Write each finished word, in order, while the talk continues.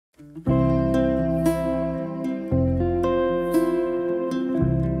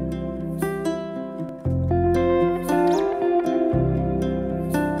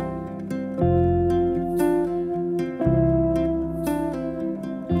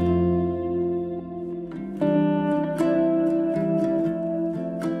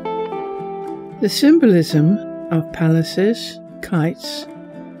The symbolism of palaces, kites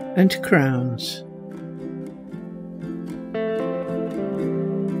and crowns.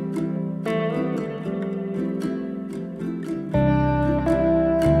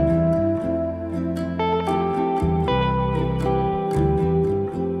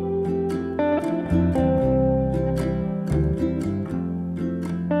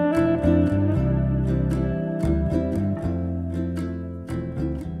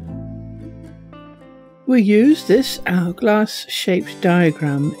 We use this hourglass-shaped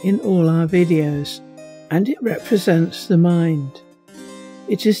diagram in all our videos, and it represents the mind.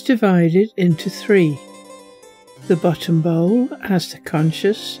 It is divided into three. The bottom bowl has the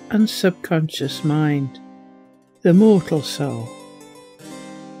conscious and subconscious mind, the mortal soul,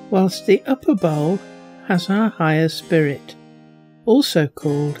 whilst the upper bowl has our higher spirit, also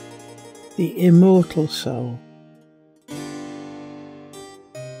called the immortal soul,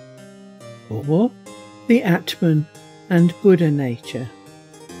 or the Atman and Buddha nature,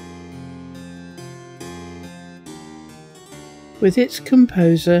 with its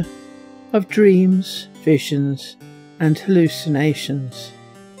composer of dreams, visions and hallucinations.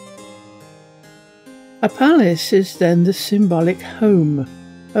 A palace is then the symbolic home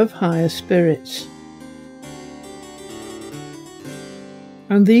of higher spirits,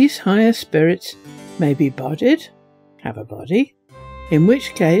 and these higher spirits may be bodied, have a body, in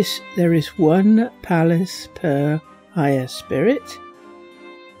which case there is one palace per higher spirit,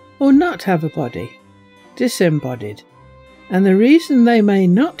 or not have a body, disembodied, and the reason they may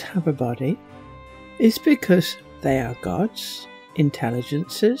not have a body is because they are gods,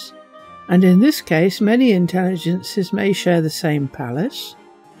 intelligences, and in this case many intelligences may share the same palace.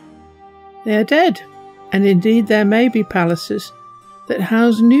 They are dead, and indeed there may be palaces that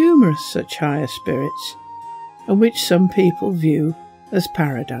house numerous such higher spirits, and which some people view as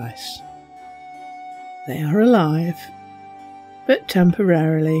paradise. They are alive, but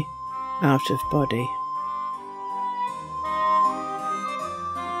temporarily out of body.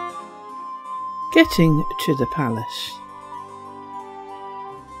 Getting to the palace.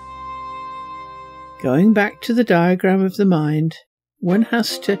 Going back to the diagram of the mind, one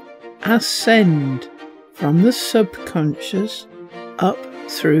has to ascend from the subconscious up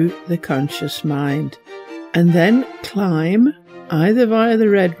through the conscious mind, and then climb either via the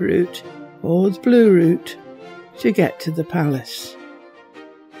red route or the blue route to get to the palace.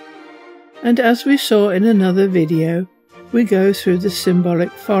 And as we saw in another video, we go through the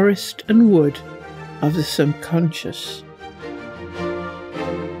symbolic forest and wood of the subconscious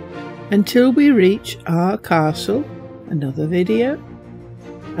until we reach our castle, another video,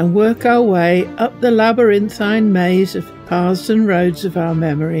 and work our way up the labyrinthine maze of paths and roads of our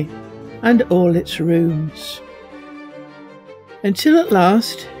memory and all its rooms, until at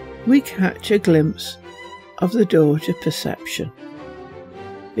last we catch a glimpse of the door to perception.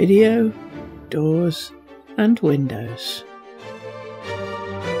 Video, doors and windows.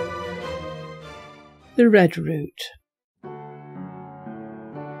 The red route.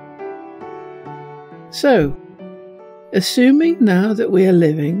 So, assuming now that we are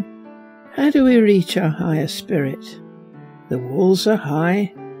living, how do we reach our higher spirit? The walls are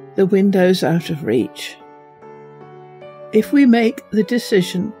high, the windows out of reach. If we make the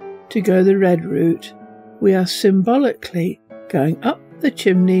decision to go the red route, we are symbolically going up the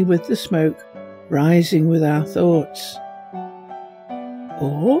chimney with the smoke rising with our thoughts,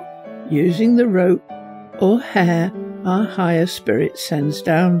 or using the rope or hair our higher spirit sends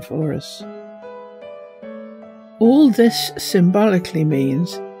down for us. All this symbolically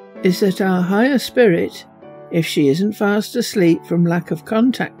means is that our higher spirit, if she isn't fast asleep from lack of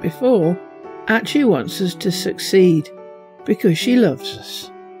contact before, actually wants us to succeed, because she loves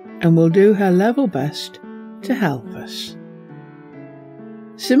us and will do her level best to help us.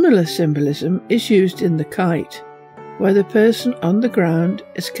 Similar symbolism is used in the kite, where the person on the ground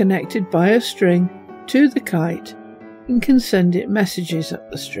is connected by a string to the kite and can send it messages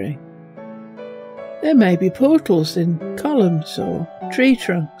up the string. There may be portals in columns or tree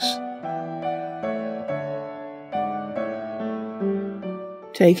trunks.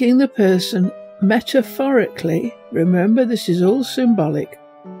 Taking the person metaphorically, remember this is all symbolic,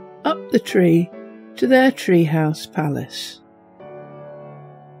 up the tree to their treehouse palace.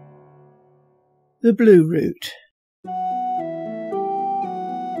 The blue route.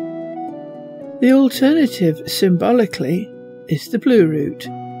 The alternative symbolically is the blue route,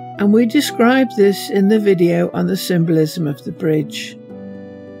 and we described this in the video on the symbolism of the bridge.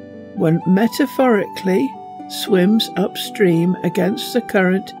 One metaphorically swims upstream against the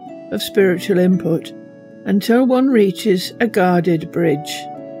current of spiritual input until one reaches a guarded bridge.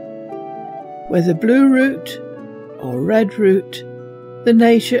 Whether blue root or red root, the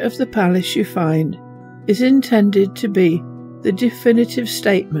nature of the palace you find is intended to be the definitive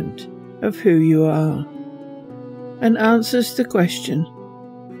statement of who you are, and answers the question,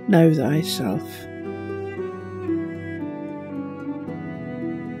 know thyself.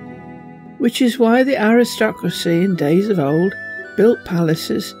 Which is why the aristocracy in days of old built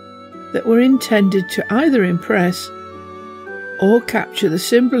palaces that were intended to either impress or capture the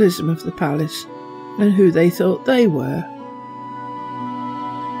symbolism of the palace and who they thought they were.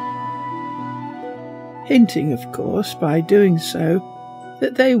 Hinting, of course, by doing so,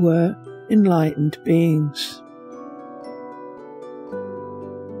 that they were enlightened beings.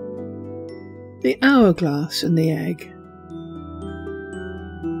 The hourglass and the egg.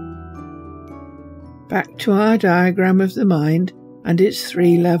 Back to our diagram of the mind and its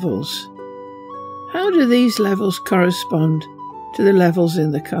 3 levels. How do these levels correspond to the levels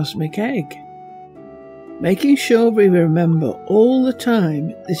in the cosmic egg? Making sure we remember all the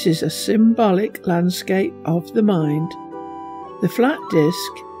time this is a symbolic landscape of the mind, the flat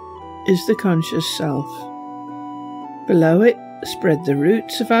disc is the conscious self. Below it spread the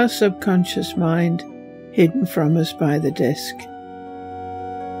roots of our subconscious mind, hidden from us by the disc.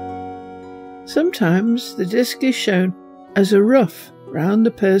 Sometimes the disc is shown as a ruff round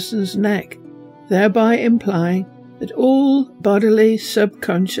the person's neck, thereby implying that all bodily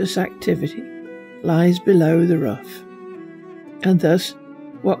subconscious activity lies below the ruff, and thus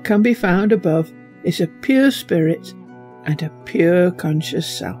what can be found above is a pure spirit and a pure conscious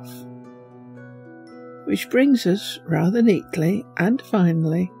self. Which brings us rather neatly and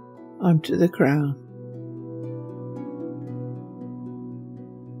finally onto the crown.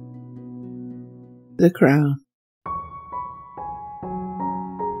 The crown.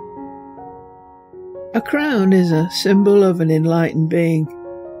 A crown is a symbol of an enlightened being,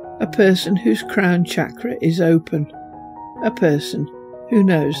 a person whose crown chakra is open, a person who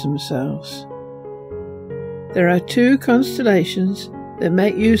knows themselves. There are 2 constellations that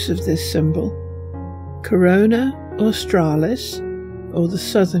make use of this symbol, Corona Australis, or the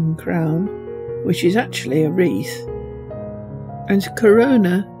southern crown, which is actually a wreath, and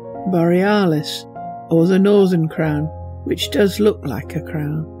Corona Borealis, or the northern crown, which does look like a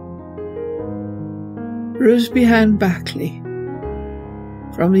crown. Rusbihan Backley,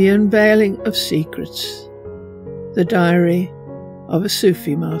 from the Unveiling of Secrets, the Diary of a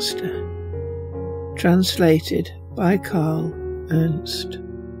Sufi Master, translated by Carl Ernst.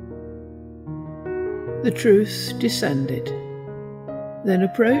 The truth descended, then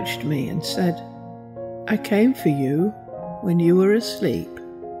approached me and said, I came for you when you were asleep.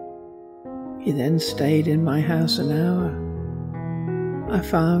 He then stayed in my house an hour. I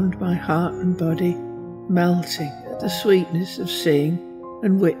found my heart and body melting at the sweetness of seeing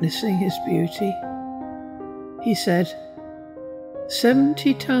and witnessing his beauty. He said,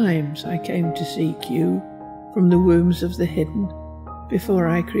 70 times I came to seek you from the wombs of the hidden before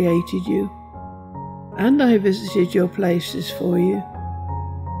I created you, and I visited your places for you,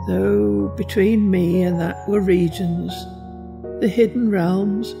 though between me and that were regions, the hidden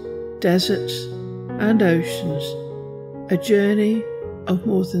realms, deserts and oceans, a journey of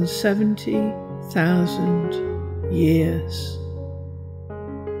more than 70,000 years.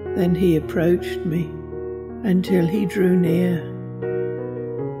 Then he approached me until he drew near,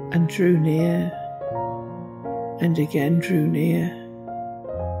 and drew near, and again drew near,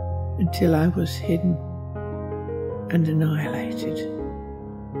 until I was hidden and annihilated.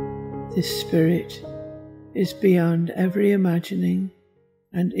 This spirit is beyond every imagining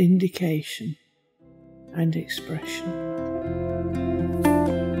and indication and expression.